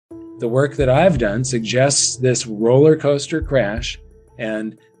the work that I've done suggests this roller coaster crash,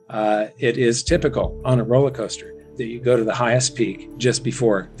 and it is typical on a roller coaster that you go to the highest peak just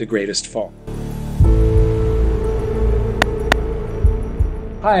before the greatest fall.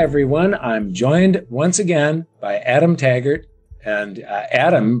 Hi, everyone. I'm joined once again by Adam Taggart. And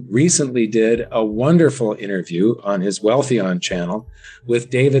Adam recently did a wonderful interview on his Wealthion channel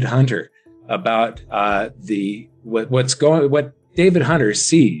with David Hunter about what David Hunter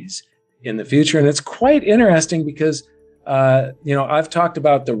sees in the future. And it's quite interesting because, I've talked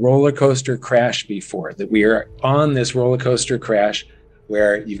about the roller coaster crash before, that we are on this roller coaster crash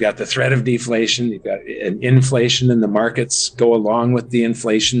where you've got the threat of deflation, you've got an inflation, and the markets go along with the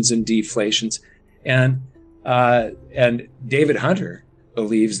inflations and deflations. And David Hunter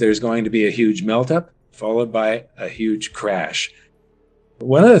believes there's going to be a huge melt-up followed by a huge crash.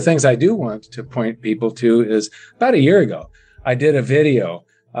 One of the things I do want to point people to is about a year ago, I did a video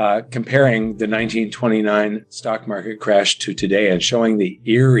comparing the 1929 stock market crash to today and showing the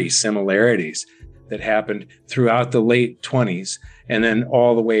eerie similarities that happened throughout the late 20s and then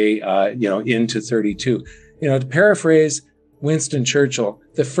all the way into 32. To paraphrase Winston Churchill,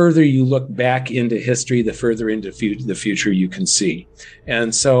 the further you look back into history, the further into the future you can see.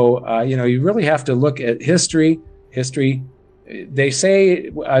 And so, you really have to look at history. They say,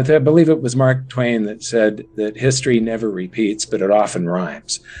 I believe it was Mark Twain that said that history never repeats, but it often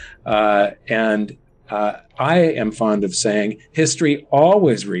rhymes. And I am fond of saying history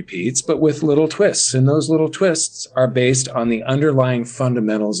always repeats, but with little twists. And those little twists are based on the underlying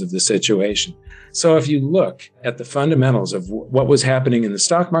fundamentals of the situation. So if you look at the fundamentals of what was happening in the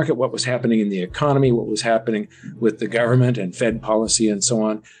stock market, what was happening in the economy, what was happening with the government and Fed policy and so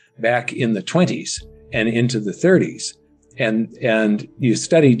on back in the 20s and into the 30s, and you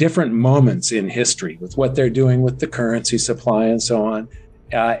study different moments in history with what they're doing with the currency supply and so on,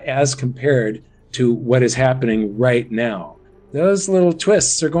 as compared to what is happening right now, those little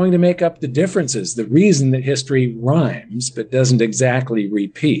twists are going to make up the differences. The reason that history rhymes but doesn't exactly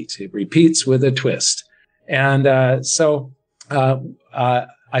repeat. It repeats with a twist. And so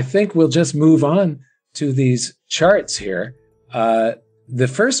I think we'll just move on to these charts here. The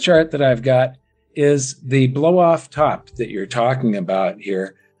first chart that I've got is the blow-off top that you're talking about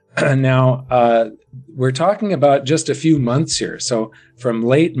here. Now, we're talking about just a few months here. So from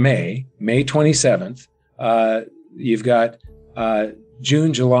late May 27th, you've got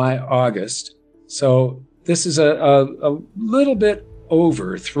June, July, August. So this is a little bit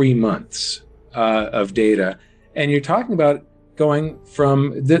over 3 months of data. And you're talking about going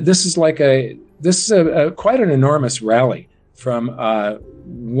from, this is quite an enormous rally from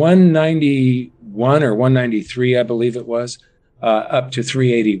 191 or 193, I believe it was, up to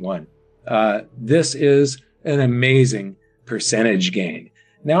 381. This is an amazing percentage gain.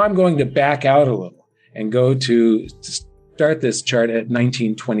 Now I'm going to back out a little and go to start this chart at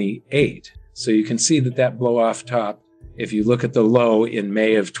 1928. So you can see that blow off top, if you look at the low in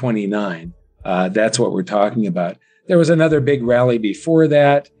May of 29, that's what we're talking about. There was another big rally before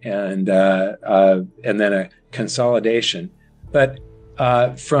that, and then a consolidation. But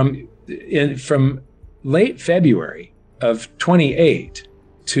from late February of 28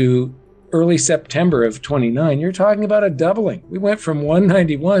 to early September of 29, you're talking about a doubling. We went from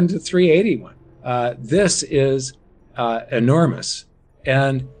 191 to 381. This is enormous.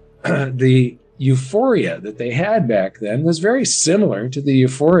 And the euphoria that they had back then was very similar to the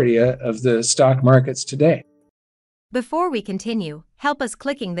euphoria of the stock markets today. Before we continue, help us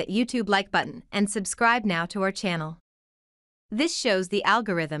clicking that YouTube like button and subscribe now to our channel. This shows the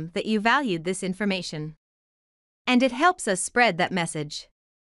algorithm that you valued this information. And it helps us spread that message.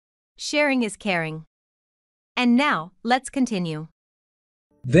 Sharing is caring. And now, let's continue.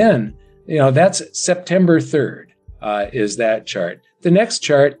 Then, that's September 3rd, is that chart. The next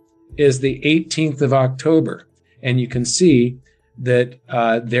chart is the 18th of October. And you can see that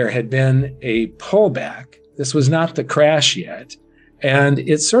there had been a pullback. This was not the crash yet. And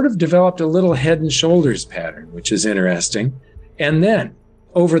it sort of developed a little head and shoulders pattern, which is interesting. And then,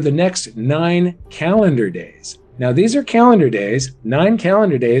 over the next 9 calendar days, now these are calendar days, 9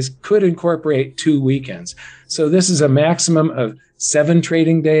 calendar days could incorporate 2 weekends. So this is a maximum of 7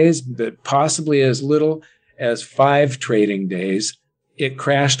 trading days, but possibly as little as 5 trading days. It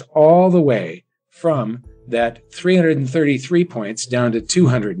crashed all the way from that 333 points down to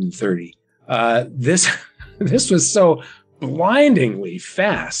 230. This was so blindingly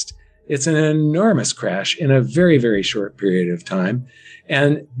fast. It's an enormous crash in a very, very short period of time.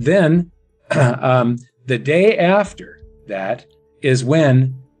 And then the day after that is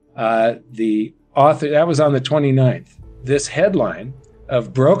when the author, that was on the 29th, this headline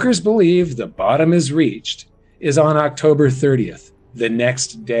of brokers believe the bottom is reached is on October 30th, the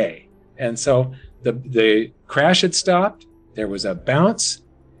next day. And so the crash had stopped, there was a bounce,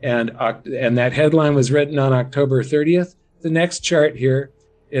 and that headline was written on October 30th. The next chart here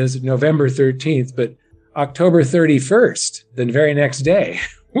is November 13th, but October 31st, the very next day,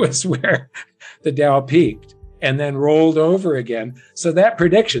 was where the Dow peaked and then rolled over again. So that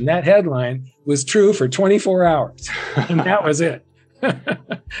prediction, that headline, was true for 24 hours, and that was it.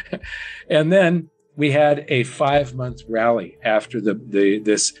 And then we had a 5-month rally after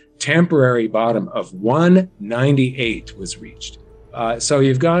this temporary bottom of 198 was reached. So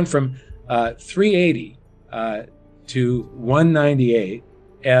you've gone from 380 to 198,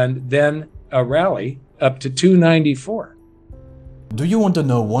 and then a rally up to 294. Do you want to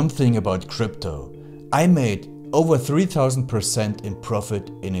know one thing about crypto? I made over 3000% in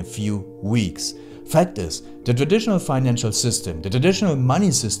profit in a few weeks. Fact is, the traditional financial system, the traditional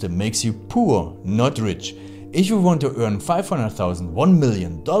money system makes you poor, not rich. If you want to earn $500,000, $1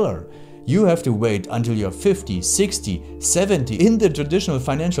 million, you have to wait until you're 50, 60, 70 in the traditional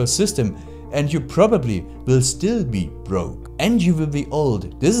financial system, and you probably will still be broke. And you will be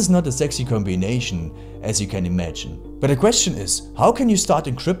old. This is not a sexy combination, as you can imagine. But the question is, how can you start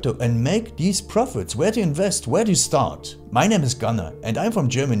in crypto and make these profits? Where to invest? Where to start? My name is Gunnar and I'm from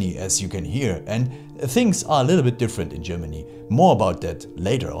Germany, as you can hear, and things are a little bit different in Germany. More about that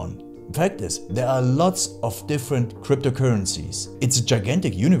later on. The fact is, there are lots of different cryptocurrencies. It's a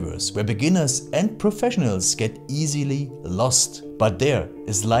gigantic universe where beginners and professionals get easily lost. But there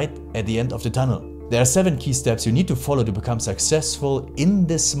is light at the end of the tunnel. There are 7 key steps you need to follow to become successful in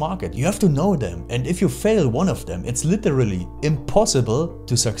this market. You have to know them, and if you fail one of them, it's literally impossible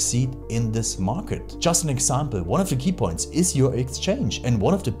to succeed in this market. Just an example, one of the key points is your exchange, and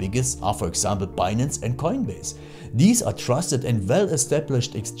one of the biggest are, for example, Binance and Coinbase. These are trusted and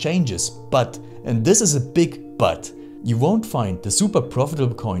well-established exchanges, but, and this is a big but, you won't find the super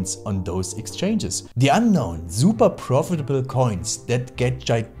profitable coins on those exchanges. The unknown super profitable coins that get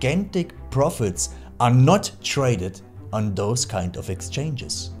gigantic profits are not traded on those kind of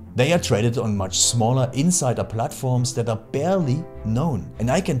exchanges. They are traded on much smaller insider platforms that are barely known. And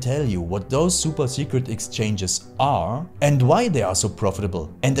I can tell you what those super secret exchanges are and why they are so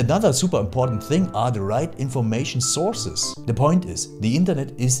profitable. And another super important thing are the right information sources. The point is, the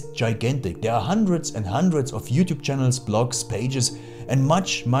internet is gigantic. There are hundreds and hundreds of YouTube channels, blogs, pages, and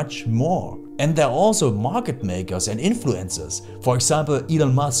much more. And there are also market makers and influencers. For example,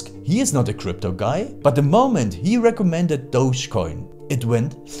 Elon Musk, he is not a crypto guy, but the moment he recommended Dogecoin, it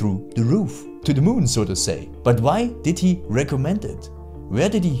went through the roof, to the moon, so to say. But why did he recommend it? Where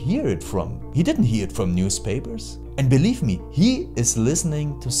did he hear it from? He didn't hear it from newspapers. And believe me, he is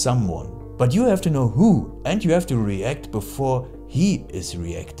listening to someone. But you have to know who, and you have to react before he is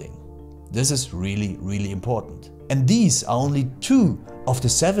reacting. This is really important. And these are only 2 of the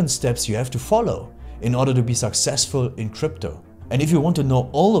 7 steps you have to follow in order to be successful in crypto. And if you want to know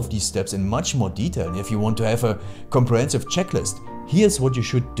all of these steps in much more detail, and if you want to have a comprehensive checklist, here's what you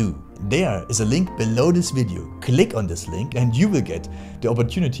should do. There is a link below this video. Click on this link and you will get the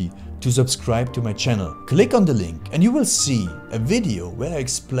opportunity to subscribe to my channel. Click on the link and you will see a video where I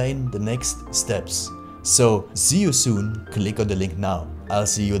explain the next steps. So see you soon. Click on the link now. I'll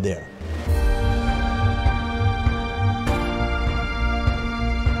see you there.